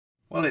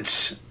Well,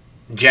 it's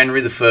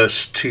January the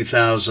 1st,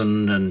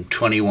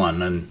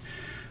 2021, and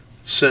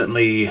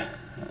certainly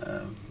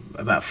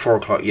about 4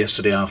 o'clock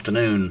yesterday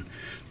afternoon,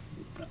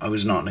 I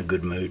was not in a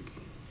good mood.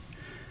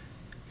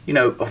 You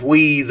know,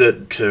 we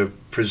that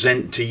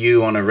present to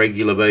you on a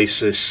regular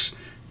basis,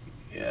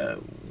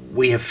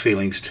 we have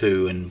feelings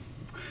too, and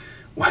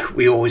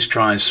we always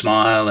try and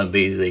smile and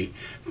be the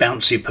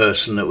bouncy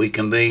person that we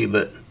can be,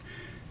 but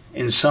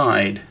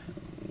inside,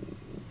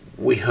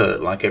 we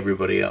hurt like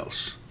everybody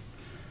else.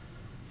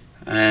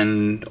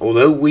 And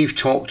although we've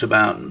talked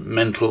about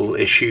mental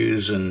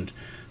issues and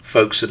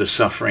folks that are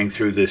suffering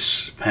through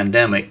this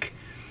pandemic,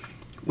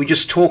 we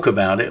just talk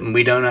about it and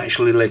we don't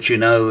actually let you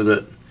know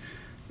that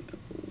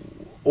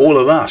all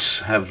of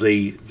us have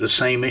the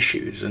same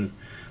issues. And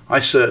I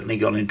certainly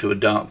got into a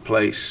dark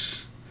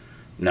place.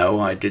 No,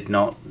 I did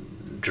not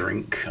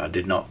drink, I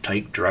did not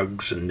take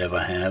drugs and never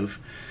have,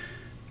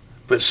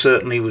 but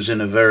certainly was in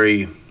a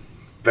very,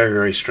 very,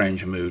 very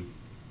strange mood.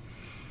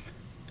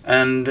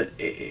 And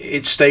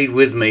it stayed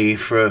with me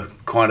for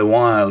quite a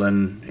while,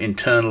 and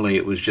internally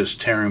it was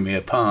just tearing me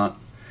apart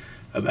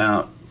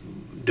about,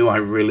 do I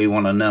really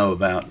want to know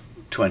about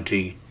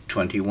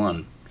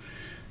 2021?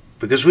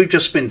 Because we've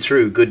just been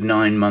through a good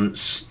 9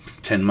 months,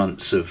 10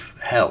 months of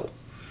hell.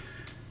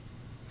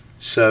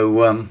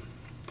 So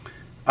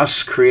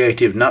us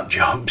creative nut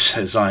jobs,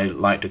 as I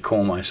like to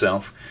call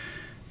myself,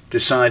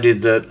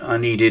 decided that I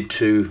needed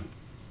to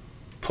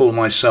pull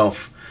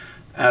myself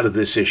out of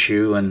this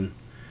issue and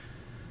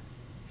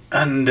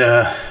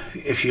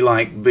if you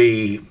like,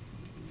 be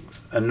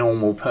a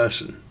normal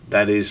person.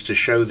 That is, to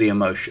show the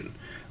emotion,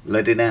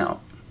 let it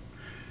out.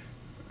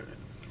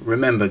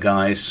 Remember,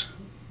 guys,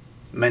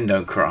 men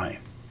don't cry.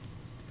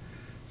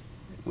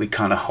 We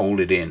kind of hold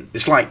it in.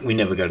 It's like we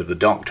never go to the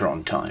doctor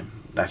on time.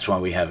 That's why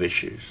we have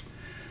issues.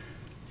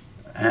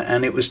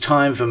 And it was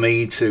time for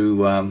me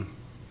to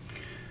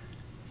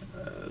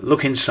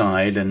look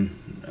inside,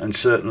 and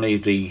certainly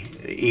the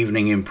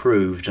evening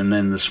improved, and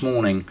then this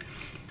morning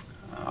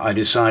I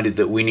decided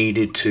that we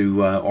needed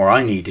to, or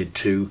I needed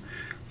to,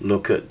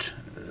 look at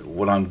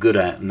what I'm good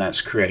at, and that's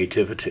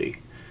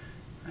creativity.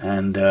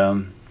 And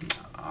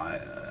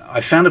I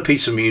found a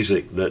piece of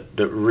music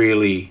that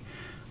really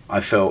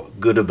I felt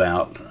good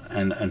about,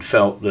 and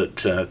felt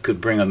that could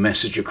bring a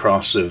message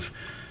across of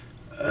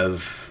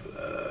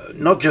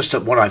not just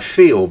what I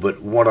feel,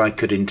 but what I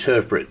could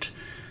interpret.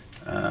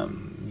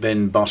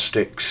 Ben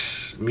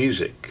Bostic's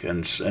music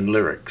and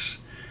lyrics.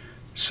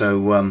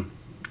 So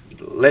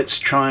let's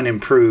try and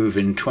improve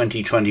in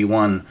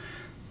 2021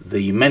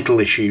 the mental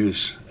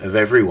issues of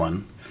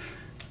everyone,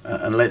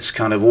 and let's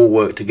kind of all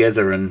work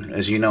together. And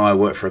as you know, I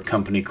work for a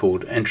company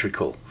called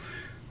Entrical,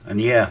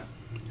 and yeah,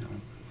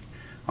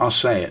 I'll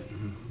say it,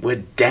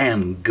 we're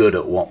damn good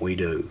at what we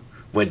do.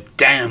 We're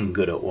damn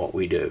good at what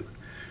we do.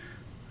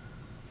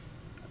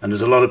 And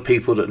there's a lot of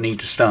people that need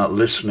to start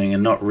listening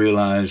and not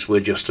realize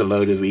we're just a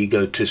load of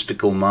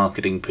egotistical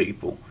marketing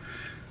people.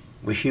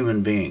 We're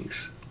human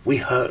beings. We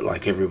hurt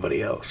like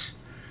everybody else.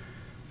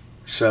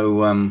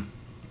 So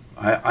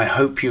I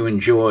hope you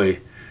enjoy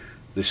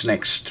this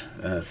next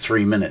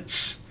 3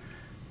 minutes.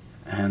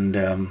 And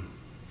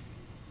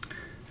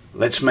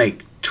let's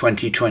make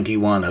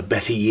 2021 a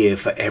better year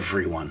for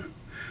everyone.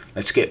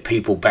 Let's get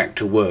people back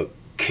to work,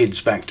 kids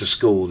back to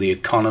school, the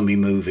economy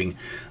moving,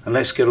 and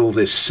let's get all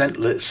this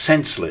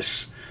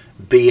senseless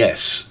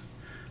BS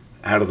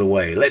out of the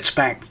way. Let's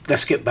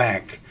get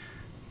back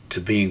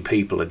to being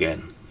people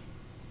again.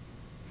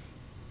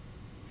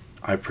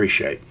 I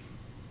appreciate.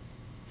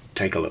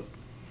 Take a look.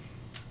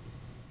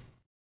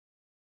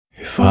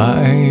 If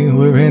I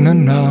were in a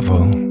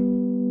novel,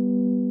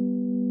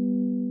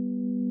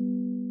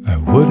 I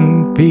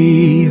wouldn't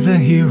be the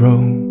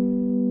hero.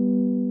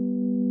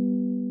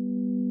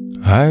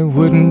 I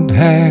wouldn't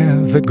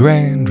have the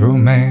grand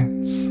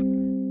romance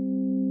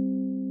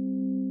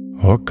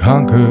or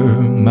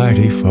conquer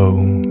mighty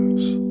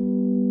foes.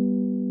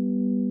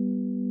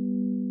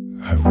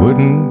 I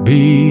wouldn't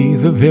be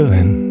the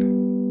villain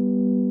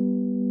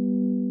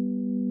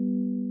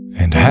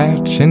and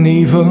hatch an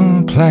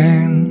evil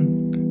plan.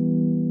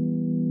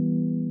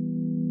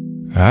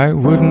 I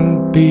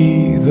wouldn't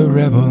be the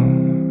rebel.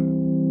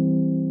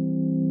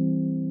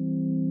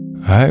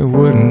 I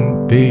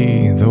wouldn't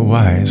be the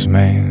wise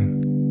man.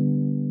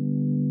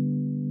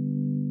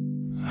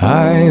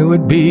 I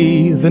would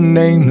be the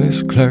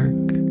nameless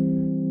clerk,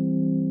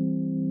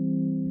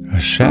 a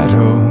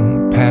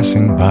shadow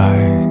passing by,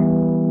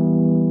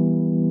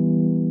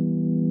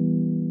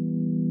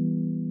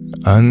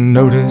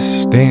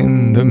 unnoticed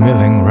in the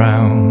milling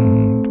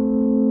round,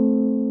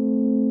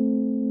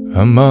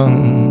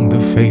 among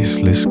the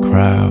faceless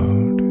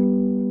crowd.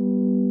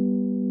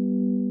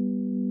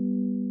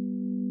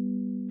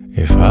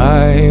 If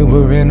I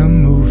were in a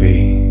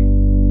movie,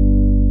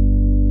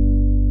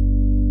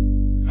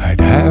 I'd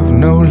have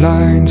no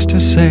lines to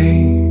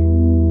say.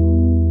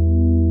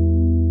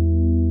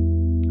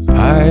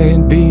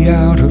 I'd be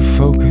out of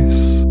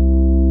focus,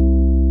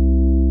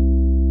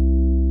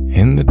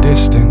 in the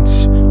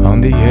distance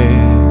on the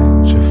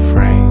edge of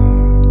frame.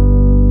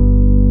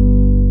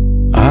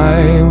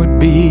 would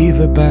be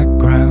the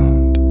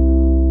background,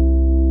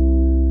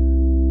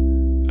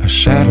 a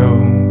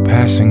shadow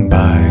passing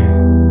by,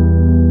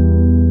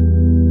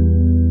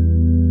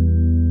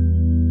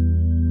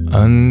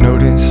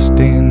 unnoticed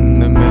in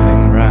the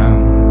milling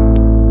round,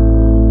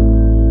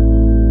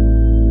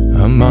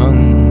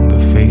 among the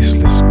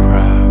faceless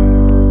crowd.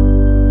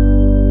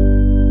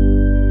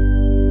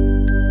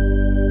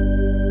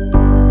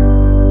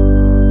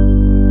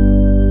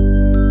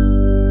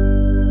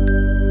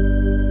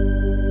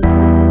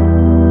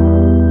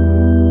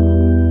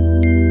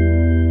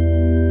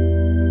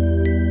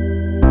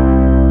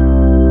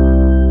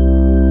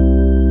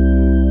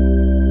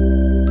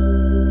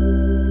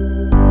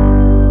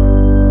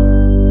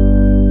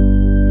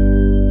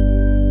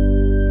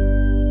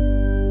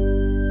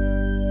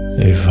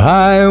 If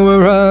I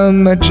were a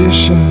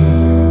magician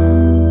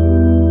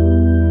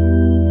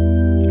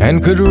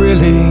and could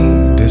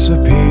really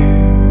disappear,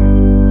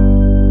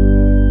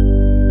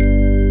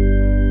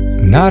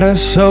 not a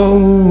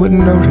soul would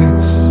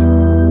notice,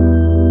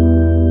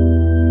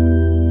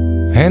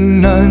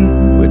 and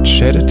none would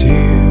shed a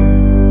tear.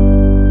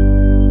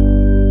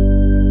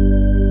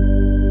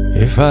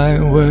 If I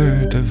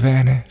were to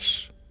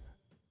vanish,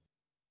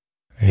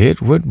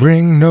 it would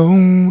bring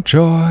no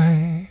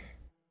joy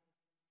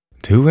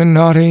to an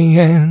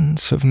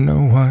audience of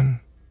no one,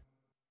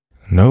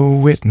 no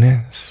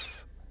witness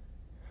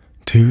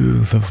to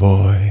the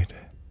void.